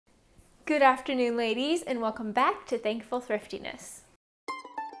Good afternoon, ladies, and welcome back to Thankful Thriftiness.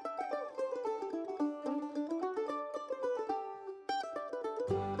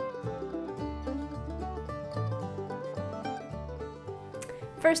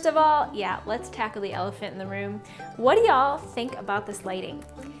 First of all, let's tackle the elephant in the room. What do y'all think about this lighting?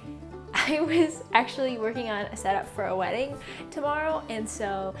 I was actually working on a setup for a wedding tomorrow, and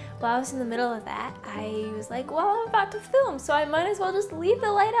so while I was in the middle of that, I was like, well, I'm about to film, so I might as well just leave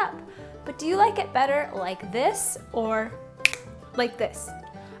the light up. But do you like it better like this or like this?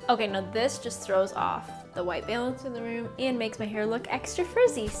 Okay, no, this just throws off the white balance in the room and makes my hair look extra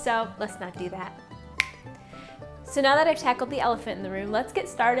frizzy, so let's not do that. So now that I've tackled the elephant in the room, let's get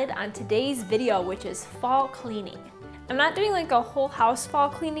started on today's video, which is fall cleaning. I'm not doing like a whole house fall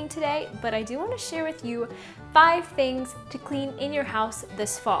cleaning today, but I do want to share with you 5 things to clean in your house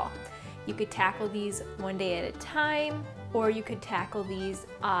this fall. You could tackle these one day at a time, or you could tackle these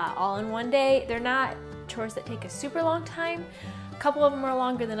all in one day. They're not chores that take a super long time. A couple of them are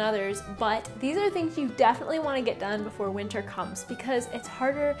longer than others, but these are things you definitely want to get done before winter comes, because it's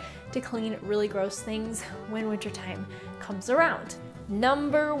harder to clean really gross things when wintertime comes around.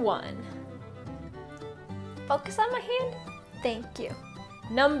 Number 1. Focus on my hand. Thank you.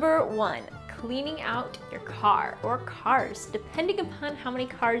 Number 1, cleaning out your car or cars, depending upon how many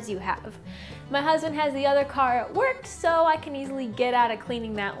cars you have. My husband has the other car at work, so I can easily get out of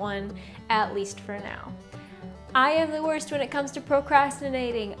cleaning that one, at least for now. I am the worst when it comes to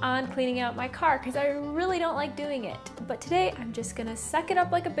procrastinating on cleaning out my car because I really don't like doing it. But today I'm just gonna suck it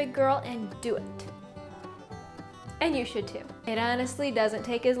up like a big girl and do it. And you should too. It honestly doesn't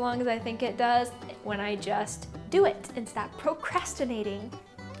take as long as I think it does when I just do it and stop procrastinating.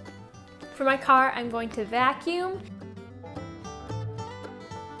 For my car, I'm going to vacuum.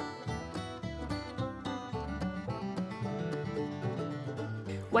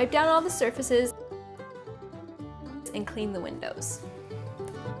 Wipe down all the surfaces and clean the windows.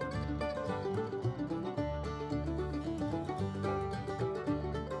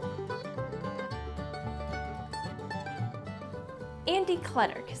 And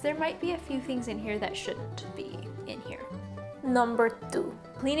declutter, because there might be a few things in here that shouldn't be in here. Number 2,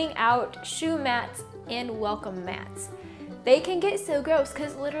 cleaning out shoe mats and welcome mats. They can get so gross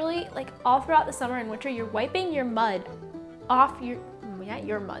because literally like all throughout the summer and winter you're wiping your mud off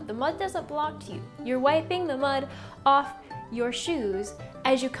the mud doesn't belong to you. You're wiping the mud off your shoes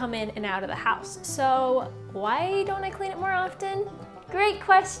as you come in and out of the house. So why don't I clean it more often? Great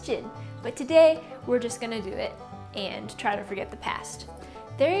question. But today we're just gonna do it and try to forget the past.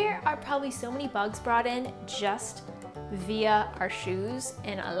 There are probably so many bugs brought in just via our shoes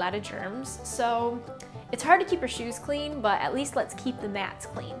and a lot of germs. So it's hard to keep your shoes clean, but at least let's keep the mats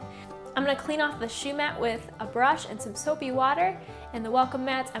clean. I'm gonna clean off the shoe mat with a brush and some soapy water, and the welcome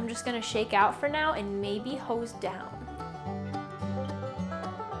mats I'm just gonna shake out for now and maybe hose down.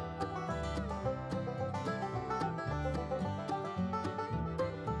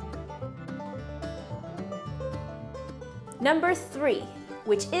 Number 3,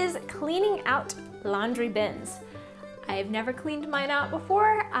 which is cleaning out laundry bins. I've never cleaned mine out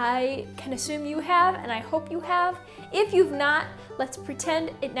before. I can assume you have, and I hope you have. If you've not, let's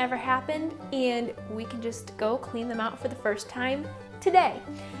pretend it never happened, and we can just go clean them out for the first time today.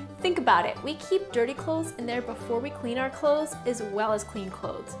 Think about it. We keep dirty clothes in there before we clean our clothes, as well as clean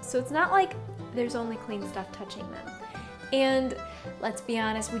clothes. So it's not like there's only clean stuff touching them. And let's be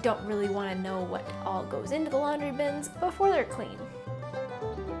honest, we don't really want to know what all goes into the laundry bins before they're clean.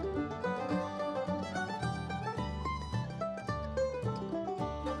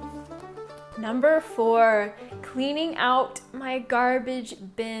 Number 4, cleaning out my garbage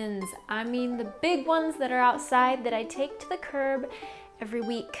bins. I mean the big ones that are outside that I take to the curb every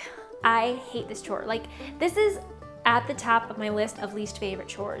week. I hate this chore. Like, this is at the top of my list of least favorite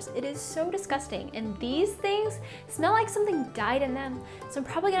chores. It is so disgusting, and these things smell like something died in them, so I'm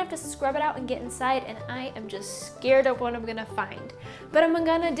probably gonna have to scrub it out and get inside, and I am just scared of what I'm gonna find. But I'm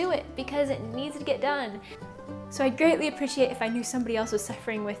gonna do it because it needs to get done. So I'd greatly appreciate if I knew somebody else was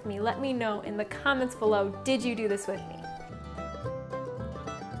suffering with me. Let me know in the comments below, did you do this with me?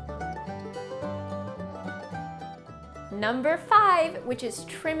 Number 5, which is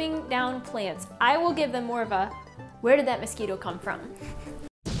trimming down plants. I will give them more of a, where did that mosquito come from?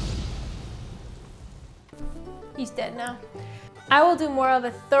 He's dead now. I will do more of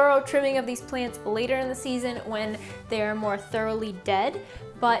a thorough trimming of these plants later in the season when they're more thoroughly dead.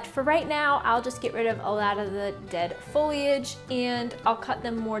 But for right now, I'll just get rid of a lot of the dead foliage and I'll cut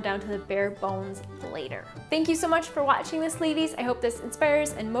them more down to the bare bones later. Thank you so much for watching this, ladies. I hope this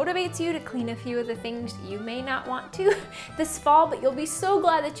inspires and motivates you to clean a few of the things you may not want to this fall, but you'll be so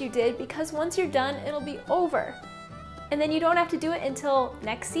glad that you did, because once you're done, it'll be over. And then you don't have to do it until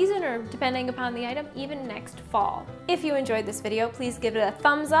next season, or depending upon the item, even next fall. If you enjoyed this video, please give it a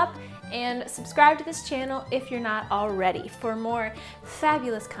thumbs up and subscribe to this channel if you're not already for more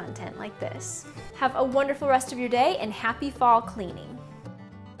fabulous content like this. Have a wonderful rest of your day and happy fall cleaning.